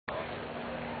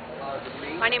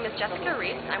My name is Jessica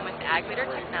Reis. I'm with Ag Leader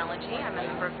Technology. I'm a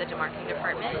member of the marketing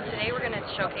department, and today we're going to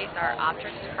showcase our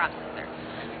OptRx Crop Sensor.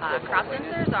 Crop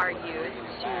sensors are used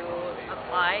to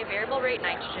apply variable rate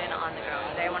nitrogen on the go.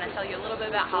 Today I want to tell you a little bit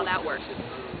about how that works.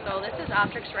 So this is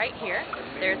OptRx right here.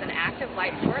 There's an active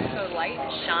light source, so light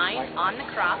is shined on the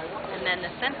crop, and then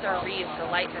the sensor reads the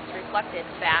light that's reflected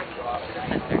back to the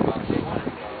sensor.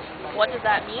 What does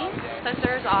that mean?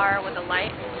 Sensors are with the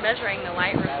light, measuring the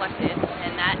light reflected,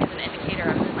 and that is an indicator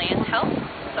of plant health.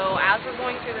 So as we're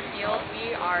going through the field,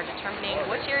 we are determining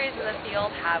which areas of the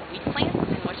field have weak plants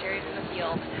and which areas of the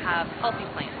field have healthy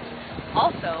plants.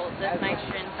 Also, this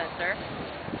nitrogen sensor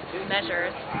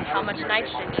measures how much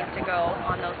nitrogen needs to go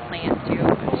on those plants to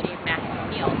achieve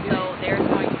maximum yield. So there's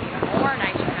going to be more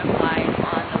nitrogen applied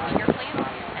on the weaker plants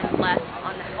and less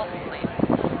on the healthy plants.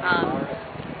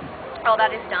 All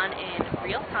that is done in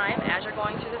real time as you're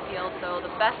going through the field. So the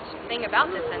best thing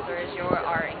about this sensor is you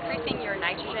are increasing your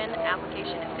nitrogen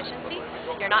application efficiency.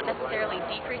 You're not necessarily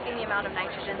decreasing the amount of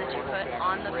nitrogen that you put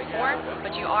on the corn,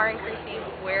 but you are increasing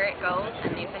where it goes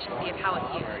and the efficiency of how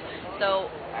it's used.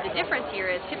 So the difference here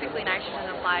is typically nitrogen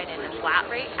is applied in a flat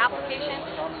rate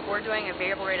application. We're doing a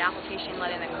variable rate application,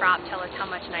 letting the crop tell us how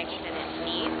much nitrogen it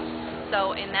needs.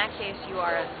 So in that case, you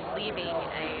are leaving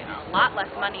a lot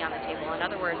less money on the table. In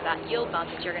other words, that yield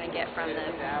bump that you're going to get from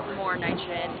the more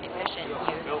nitrogen efficient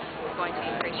use is going to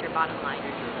increase your bottom line.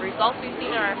 The results we've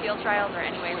seen in our field trials are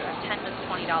anywhere from $10 to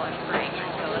 $20 per acre,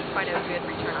 so that's quite a good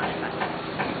return on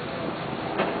investment.